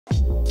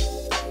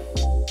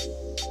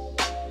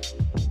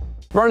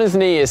Runner's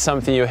knee is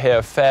something you'll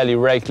hear fairly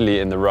regularly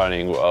in the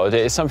running world.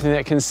 It is something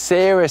that can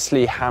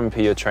seriously hamper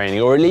your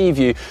training or leave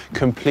you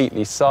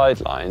completely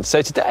sidelined.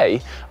 So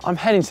today, I'm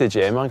heading to the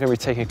gym. I'm going to be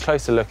taking a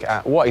closer look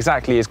at what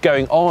exactly is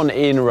going on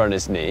in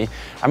runner's knee,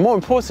 and more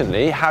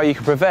importantly, how you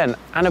can prevent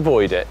and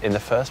avoid it in the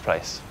first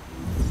place.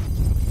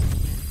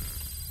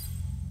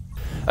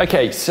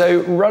 Okay,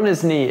 so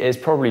runner's knee is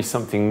probably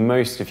something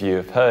most of you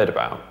have heard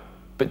about,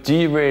 but do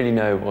you really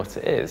know what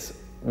it is?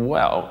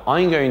 Well,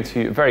 I'm going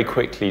to very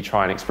quickly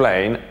try and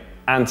explain,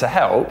 and to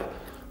help,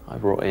 I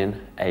brought in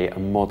a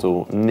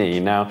model knee.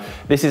 Now,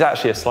 this is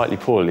actually a slightly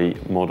poorly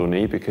model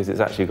knee because it's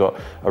actually got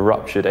a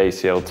ruptured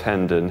ACL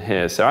tendon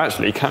here. So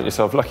actually, count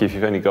yourself lucky if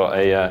you've only got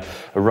a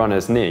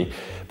runner's knee.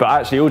 But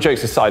actually, all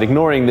jokes aside,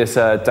 ignoring this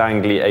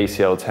dangly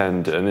ACL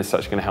tendon, this is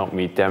actually going to help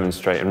me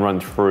demonstrate and run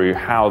through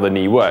how the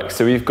knee works.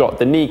 So we've got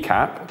the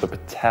kneecap, the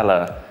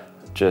patella,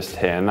 just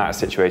here, and that's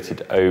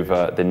situated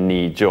over the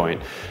knee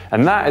joint.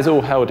 And that is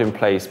all held in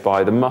place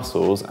by the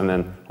muscles and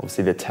then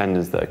obviously the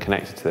tendons that are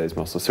connected to those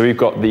muscles. So we've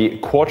got the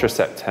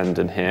quadricep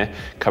tendon here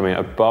coming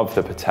above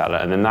the patella,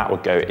 and then that will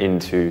go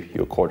into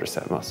your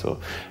quadricep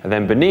muscle. And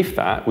then beneath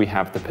that, we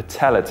have the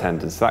patella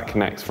tendon. So that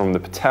connects from the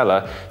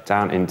patella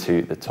down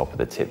into the top of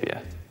the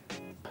tibia.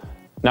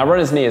 Now,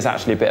 runner's knee is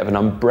actually a bit of an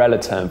umbrella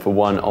term for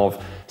one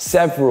of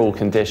several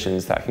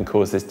conditions that can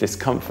cause this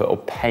discomfort or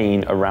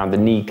pain around the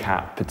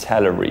kneecap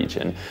patella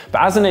region.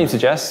 But as the name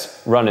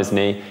suggests, runner's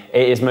knee,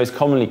 it is most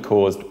commonly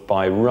caused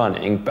by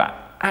running, but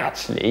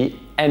actually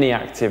any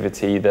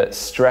activity that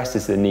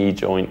stresses the knee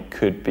joint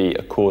could be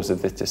a cause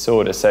of this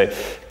disorder. So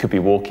it could be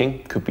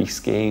walking, could be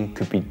skiing,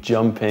 could be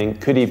jumping,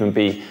 could even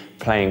be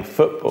playing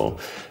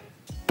football.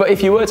 But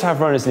if you were to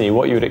have runner's knee,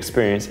 what you would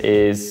experience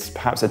is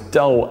perhaps a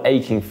dull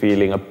aching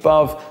feeling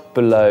above,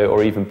 below,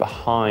 or even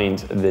behind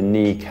the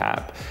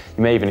kneecap.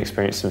 You may even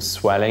experience some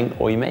swelling,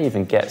 or you may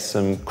even get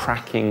some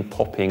cracking,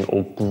 popping,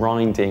 or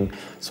grinding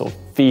sort of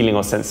feeling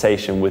or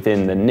sensation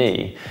within the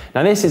knee.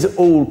 Now, this is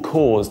all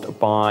caused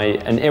by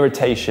an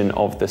irritation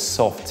of the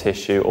soft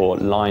tissue or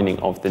lining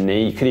of the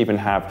knee. You could even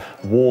have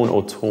worn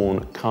or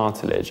torn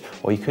cartilage,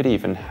 or you could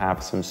even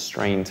have some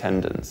strained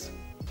tendons.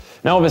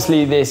 Now,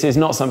 obviously, this is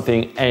not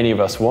something any of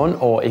us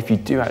want, or if you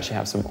do actually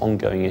have some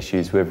ongoing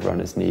issues with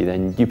runner's knee,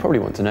 then you probably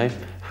want to know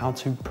how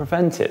to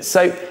prevent it.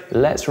 So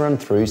let's run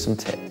through some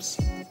tips.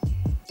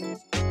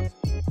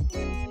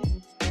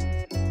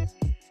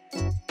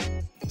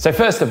 So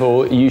first of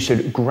all, you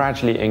should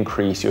gradually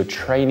increase your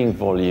training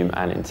volume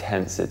and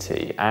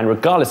intensity. And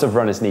regardless of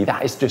runner's knee,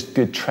 that is just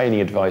good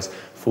training advice,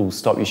 full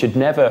stop. You should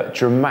never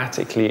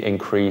dramatically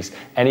increase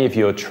any of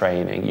your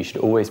training. You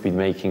should always be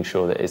making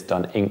sure that it's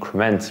done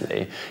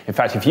incrementally. In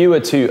fact, if you were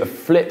to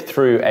flip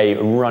through a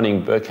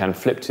running book and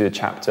flip to the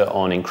chapter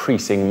on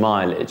increasing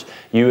mileage,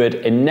 you would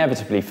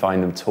inevitably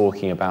find them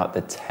talking about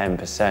the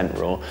 10%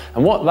 rule.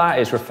 And what that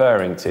is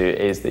referring to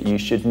is that you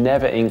should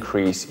never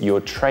increase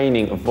your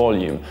training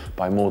volume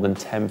by more than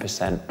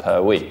 10%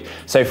 per week.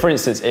 So for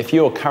instance, if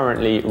you're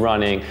currently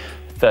running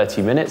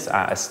 30 minutes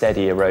at a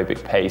steady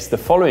aerobic pace, the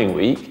following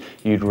week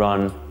you'd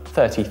run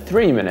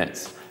 33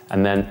 minutes,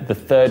 and then the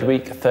third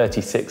week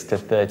 36 to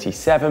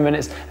 37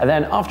 minutes, and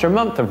then after a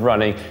month of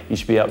running you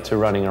should be up to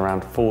running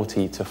around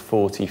 40 to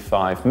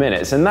 45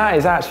 minutes. And that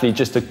is actually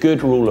just a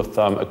good rule of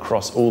thumb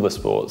across all the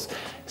sports: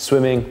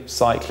 swimming,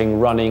 cycling,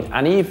 running,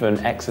 and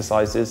even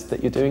exercises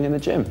that you're doing in the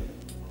gym.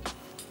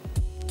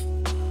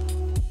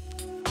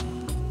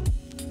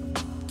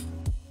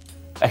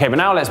 Okay, but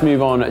now let's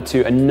move on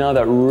to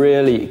another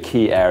really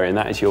key area, and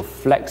that is your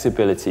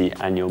flexibility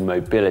and your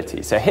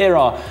mobility. So here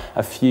are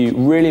a few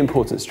really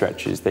important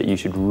stretches that you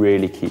should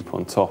really keep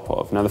on top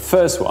of. Now, the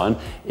first one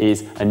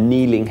is a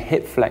kneeling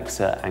hip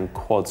flexor and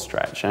quad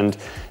stretch. And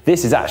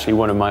this is actually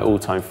one of my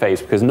all-time faves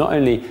because not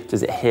only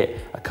does it hit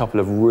a couple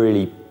of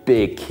really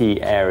big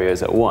key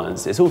areas at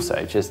once, it's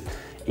also just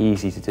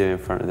easy to do in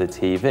front of the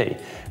TV.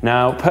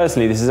 Now,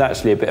 personally, this is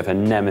actually a bit of a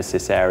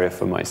nemesis area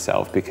for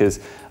myself because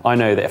I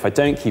know that if I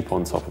don't keep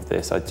on top of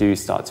this, I do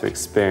start to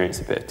experience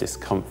a bit of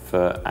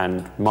discomfort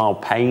and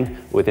mild pain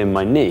within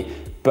my knee.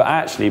 But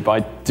actually,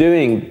 by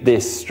doing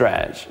this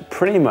stretch,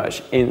 pretty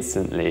much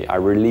instantly, I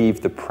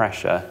relieve the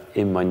pressure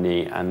in my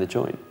knee and the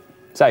joint.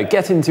 So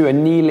get into a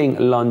kneeling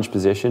lunge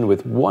position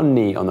with one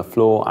knee on the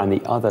floor and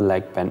the other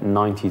leg bent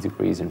 90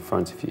 degrees in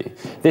front of you.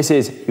 This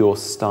is your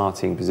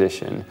starting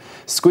position.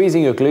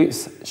 Squeezing your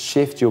glutes,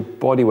 shift your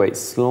body weight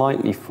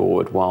slightly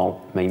forward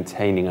while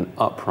maintaining an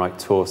upright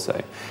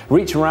torso.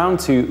 Reach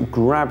around to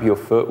grab your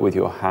foot with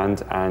your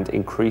hand and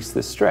increase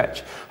the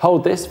stretch.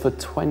 Hold this for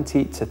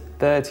 20 to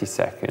 30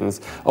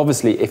 seconds.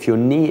 Obviously, if your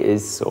knee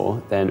is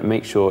sore, then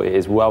make sure it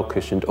is well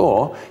cushioned,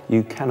 or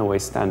you can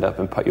always stand up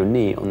and put your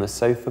knee on the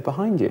sofa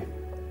behind you.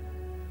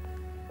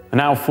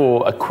 Now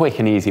for a quick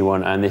and easy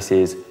one, and this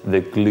is the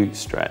glute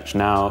stretch.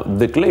 Now,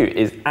 the glute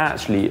is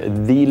actually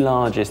the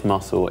largest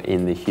muscle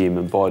in the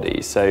human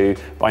body. So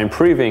by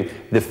improving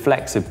the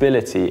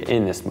flexibility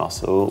in this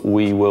muscle,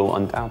 we will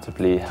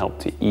undoubtedly help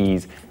to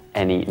ease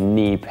any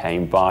knee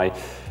pain by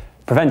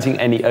preventing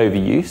any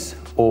overuse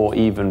or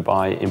even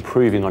by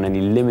improving on any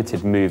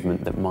limited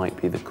movement that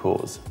might be the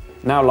cause.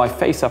 Now lie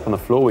face up on the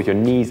floor with your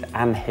knees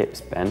and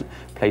hips bent.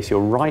 Place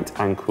your right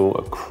ankle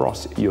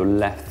across your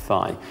left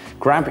thigh.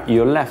 Grab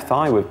your left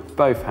thigh with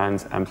both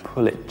hands and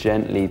pull it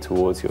gently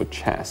towards your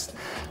chest.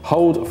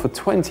 Hold for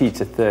 20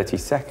 to 30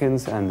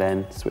 seconds and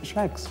then switch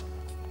legs.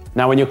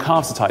 Now when your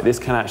calves are tight, this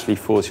can actually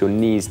force your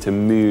knees to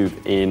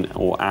move in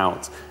or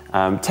out.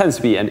 Tends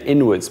to be an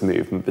inwards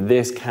movement, but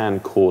this can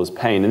cause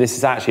pain. And this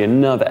is actually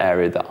another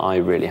area that I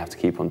really have to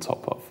keep on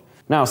top of.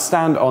 Now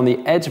stand on the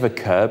edge of a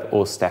curb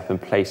or step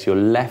and place your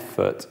left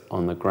foot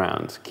on the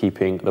ground,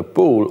 keeping the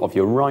ball of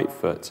your right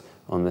foot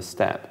on the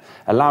step.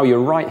 Allow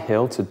your right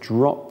heel to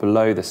drop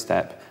below the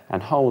step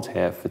and hold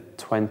here for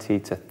 20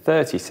 to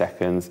 30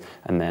 seconds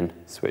and then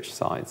switch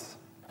sides.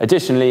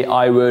 Additionally,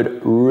 I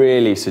would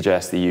really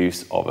suggest the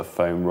use of a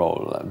foam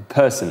roller.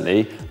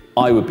 Personally,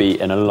 I would be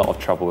in a lot of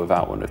trouble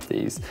without one of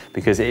these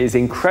because it is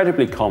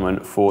incredibly common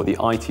for the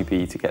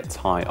ITB to get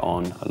tight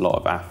on a lot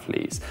of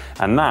athletes,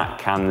 and that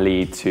can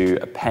lead to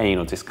a pain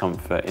or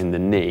discomfort in the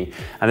knee.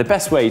 And the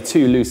best way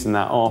to loosen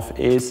that off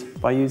is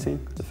by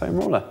using the foam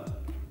roller.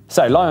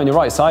 So lie on your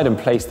right side and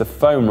place the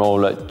foam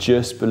roller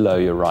just below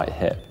your right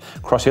hip.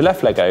 Cross your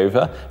left leg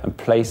over and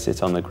place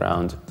it on the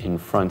ground in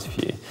front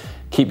of you.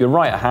 Keep your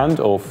right hand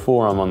or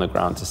forearm on the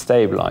ground to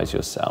stabilize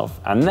yourself,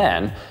 and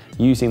then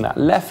using that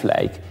left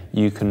leg,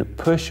 you can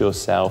push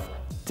yourself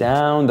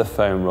down the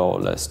foam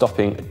roller,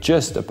 stopping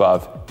just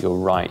above your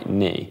right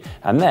knee,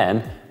 and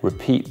then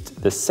repeat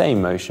the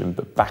same motion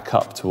but back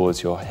up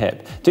towards your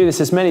hip. Do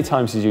this as many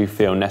times as you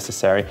feel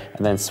necessary,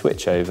 and then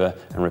switch over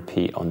and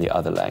repeat on the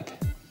other leg.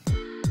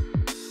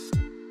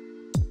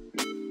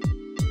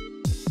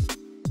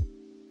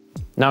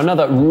 Now,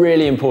 another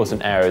really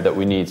important area that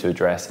we need to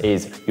address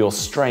is your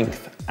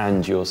strength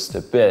and your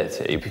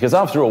stability, because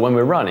after all, when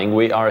we're running,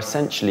 we are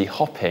essentially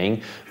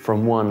hopping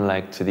from one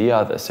leg to the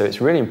other. So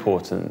it's really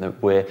important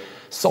that we're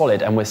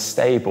solid and we're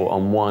stable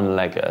on one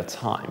leg at a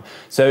time.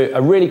 So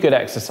a really good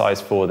exercise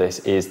for this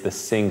is the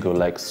single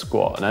leg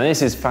squat. Now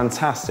this is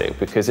fantastic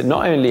because it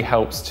not only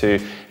helps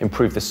to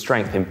improve the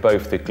strength in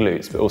both the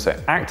glutes, but also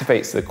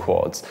activates the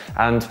quads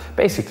and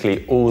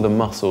basically all the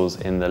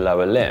muscles in the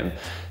lower limb.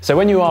 So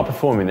when you are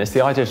performing this,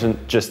 the idea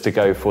isn't just to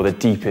go for the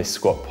deepest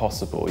squat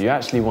possible. You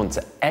actually want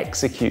to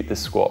execute the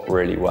squat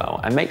really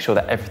well and make sure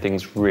that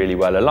everything's really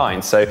well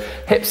aligned. So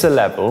hips are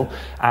level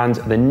and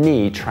the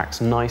knee tracks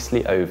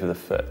nicely over the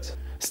foot.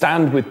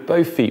 Stand with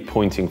both feet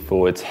pointing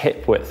forwards,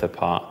 hip width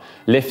apart.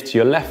 Lift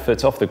your left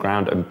foot off the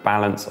ground and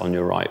balance on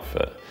your right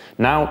foot.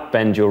 Now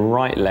bend your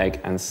right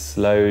leg and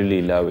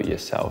slowly lower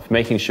yourself,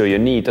 making sure your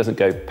knee doesn't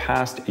go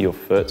past your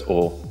foot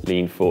or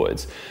lean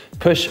forwards.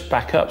 Push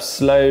back up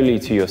slowly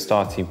to your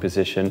starting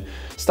position.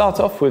 Start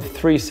off with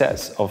 3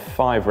 sets of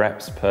 5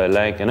 reps per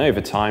leg, and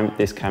over time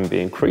this can be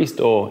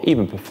increased or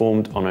even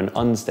performed on an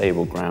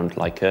unstable ground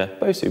like a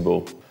Bosu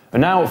ball. And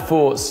now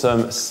for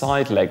some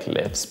side leg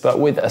lifts, but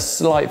with a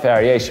slight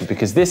variation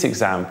because this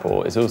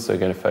example is also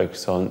going to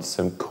focus on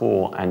some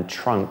core and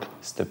trunk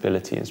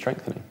stability and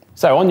strengthening.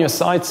 So on your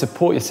side,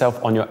 support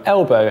yourself on your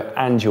elbow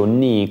and your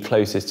knee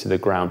closest to the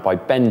ground by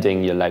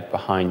bending your leg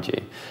behind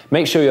you.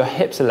 Make sure your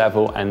hips are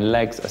level and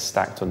legs are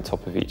stacked on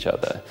top of each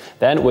other.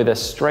 Then with a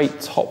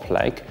straight top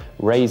leg,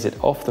 raise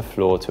it off the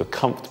floor to a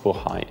comfortable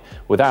height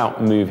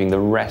without moving the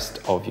rest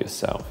of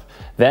yourself.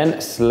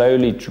 Then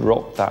slowly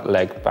drop that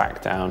leg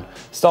back down.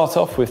 Start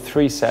off with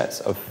 3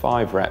 sets of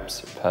 5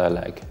 reps per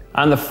leg.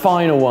 And the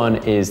final one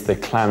is the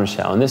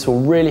clamshell, and this will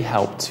really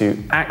help to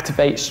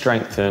activate,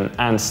 strengthen,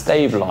 and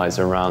stabilize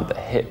around the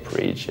hip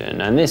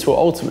region. And this will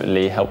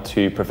ultimately help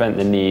to prevent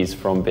the knees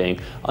from being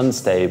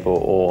unstable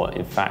or,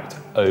 in fact,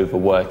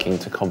 overworking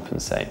to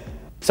compensate.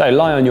 So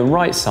lie on your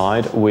right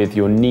side with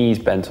your knees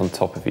bent on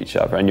top of each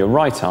other and your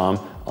right arm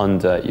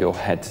under your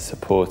head to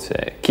support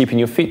it. Keeping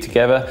your feet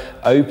together,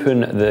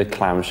 open the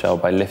clamshell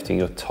by lifting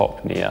your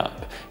top knee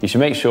up. You should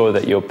make sure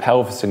that your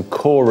pelvis and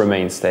core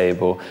remain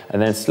stable,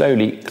 and then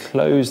slowly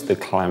close the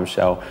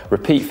clamshell,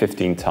 repeat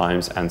 15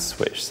 times and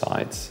switch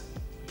sides.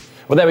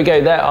 Well, there we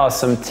go. There are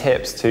some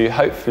tips to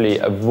hopefully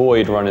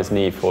avoid runner's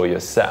knee for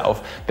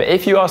yourself. But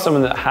if you are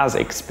someone that has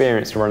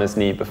experienced runner's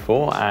knee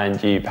before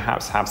and you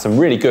perhaps have some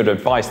really good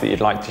advice that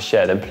you'd like to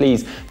share, then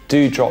please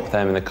do drop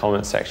them in the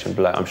comment section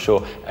below. I'm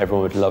sure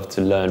everyone would love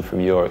to learn from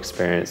your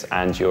experience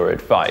and your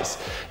advice.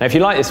 Now, if you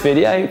like this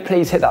video,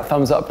 please hit that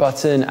thumbs up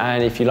button.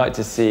 And if you'd like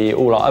to see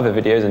all our other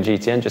videos on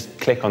GTN, just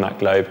click on that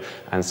globe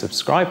and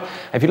subscribe.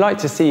 If you'd like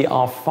to see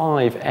our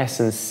 5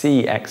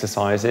 S&C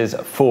exercises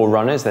for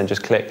runners, then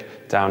just click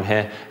down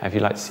here. And if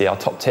you'd like to see our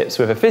top tips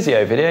with a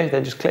physio video,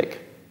 then just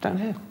click down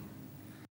here.